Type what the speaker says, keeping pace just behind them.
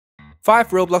5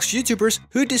 Roblox YouTubers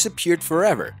who disappeared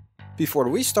forever. Before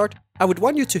we start, I would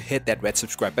want you to hit that red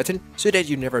subscribe button so that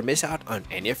you never miss out on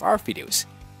any of our videos.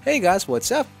 Hey guys,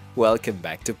 what's up? Welcome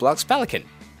back to Blox Pelican.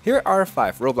 Here are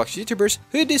 5 Roblox YouTubers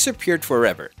who disappeared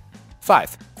forever.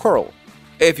 5. Coral.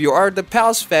 If you are the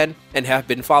Pals fan and have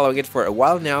been following it for a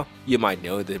while now, you might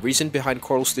know the reason behind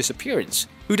Coral's disappearance.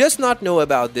 Who does not know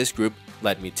about this group?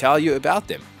 Let me tell you about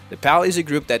them. The PAL is a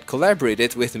group that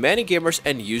collaborated with many gamers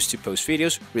and used to post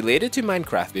videos related to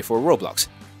Minecraft before Roblox,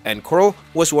 and Coral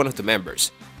was one of the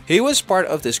members. He was part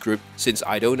of this group since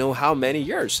I don't know how many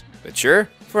years, but sure,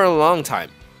 for a long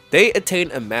time. They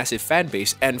attained a massive fan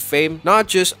base and fame not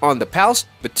just on the PALs,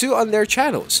 but too on their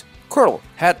channels. Coral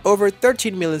had over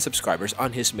 13 million subscribers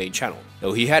on his main channel.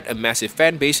 Though he had a massive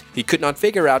fan base, he could not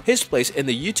figure out his place in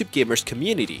the YouTube gamers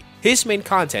community. His main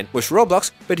content was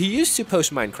Roblox, but he used to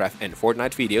post Minecraft and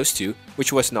Fortnite videos too,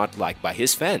 which was not liked by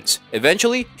his fans.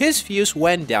 Eventually, his views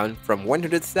went down from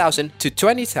 100,000 to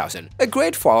 20,000, a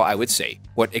great fall I would say.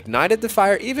 What ignited the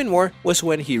fire even more was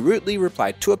when he rudely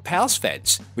replied to a PAL's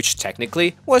fans, which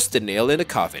technically was the nail in the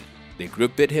coffin. The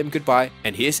group bid him goodbye,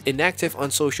 and he is inactive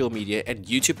on social media and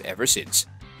YouTube ever since.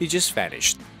 He just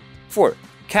vanished. 4.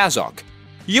 Kazok.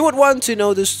 You would want to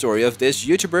know the story of this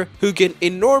YouTuber who gained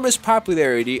enormous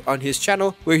popularity on his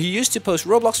channel where he used to post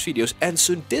Roblox videos and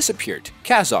soon disappeared.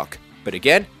 Kazok. But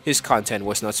again, his content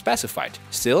was not specified.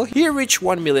 Still, he reached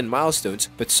 1 million milestones,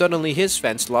 but suddenly his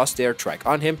fans lost their track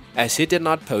on him as he did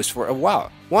not post for a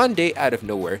while. One day out of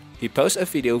nowhere, he posted a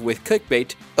video with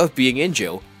clickbait of being in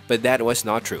jail, but that was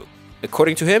not true.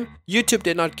 According to him, YouTube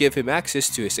did not give him access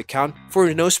to his account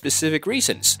for no specific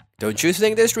reasons. Don't you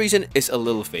think this reason is a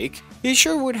little fake? He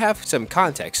sure would have some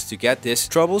context to get this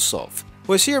trouble solved.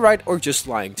 Was he right or just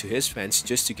lying to his fans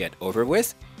just to get over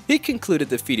with? He concluded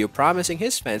the video promising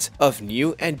his fans of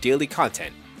new and daily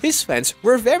content. His fans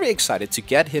were very excited to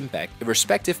get him back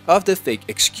irrespective of the fake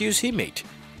excuse he made.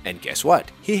 And guess what?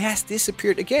 He has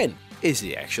disappeared again. Is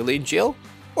he actually in jail?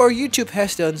 Or YouTube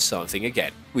has done something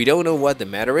again. We don't know what the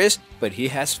matter is, but he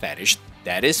has vanished,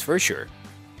 that is for sure.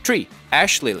 3.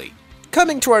 Ash Lily.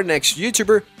 Coming to our next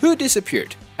YouTuber who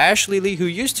disappeared. Ash Lily, who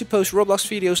used to post Roblox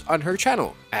videos on her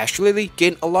channel. Ash Lily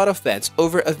gained a lot of fans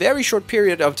over a very short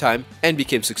period of time and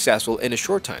became successful in a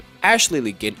short time. Ash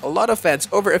Lily gained a lot of fans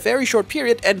over a very short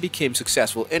period and became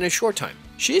successful in a short time.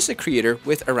 She is a creator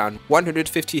with around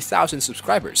 150,000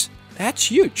 subscribers.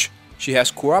 That's huge. She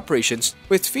has cooperations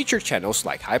with featured channels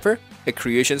like Hyper, a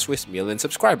creations with million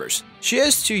subscribers. She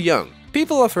is too young.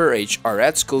 People of her age are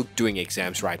at school doing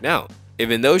exams right now.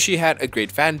 Even though she had a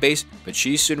great fan base, but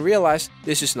she soon realized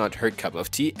this is not her cup of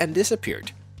tea and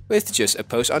disappeared. With just a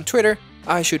post on Twitter,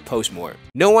 I should post more.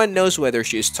 No one knows whether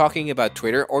she is talking about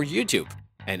Twitter or YouTube,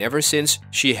 and ever since,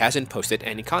 she hasn't posted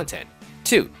any content.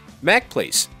 2. Mac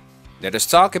Plays. Let us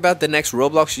talk about the next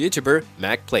Roblox YouTuber,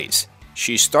 Mac Plays.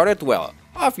 She started well.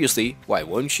 Obviously, why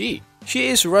won't she? She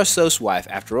is Russo's wife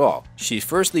after all. She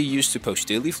firstly used to post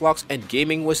daily vlogs and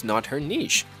gaming was not her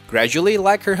niche. Gradually,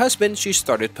 like her husband, she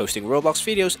started posting Roblox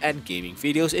videos and gaming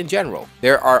videos in general.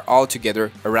 There are altogether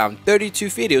around 32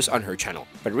 videos on her channel,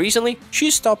 but recently,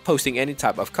 she stopped posting any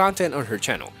type of content on her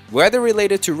channel, whether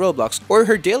related to Roblox or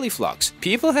her daily vlogs.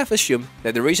 People have assumed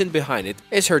that the reason behind it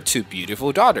is her 2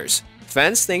 beautiful daughters.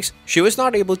 Fans think she was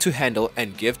not able to handle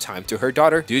and give time to her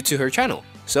daughter due to her channel.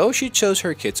 So she chose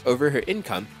her kids over her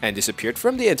income and disappeared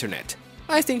from the internet.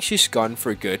 I think she's gone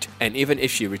for good, and even if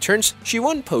she returns, she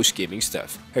won't post gaming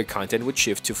stuff. Her content would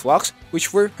shift to vlogs,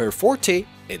 which were her forte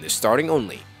in the starting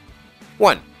only.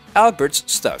 1. Albert's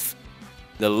Stuff.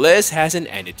 The list hasn't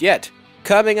ended yet.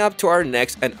 Coming up to our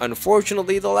next and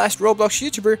unfortunately the last Roblox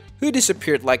YouTuber who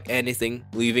disappeared like anything,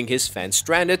 leaving his fans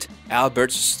stranded,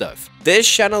 Albert's Stuff. This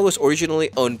channel was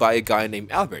originally owned by a guy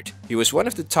named Albert. He was one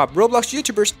of the top Roblox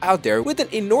YouTubers out there with an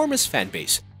enormous fan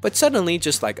base. But suddenly,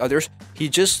 just like others, he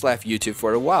just left YouTube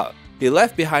for a while. He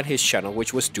left behind his channel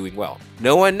which was doing well.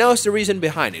 No one knows the reason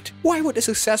behind it. Why would a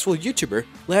successful YouTuber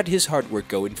let his hard work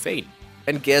go in vain?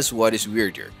 And guess what is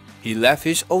weirder? He left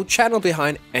his old channel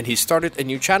behind and he started a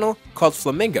new channel called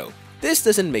Flamingo. This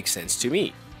doesn't make sense to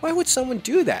me. Why would someone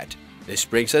do that? This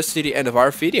brings us to the end of our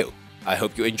video. I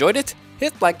hope you enjoyed it.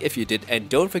 Hit like if you did and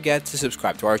don't forget to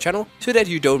subscribe to our channel so that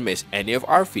you don't miss any of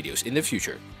our videos in the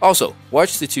future. Also,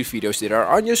 watch the 2 videos that are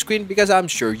on your screen because I'm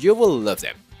sure you will love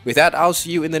them. With that, I'll see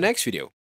you in the next video.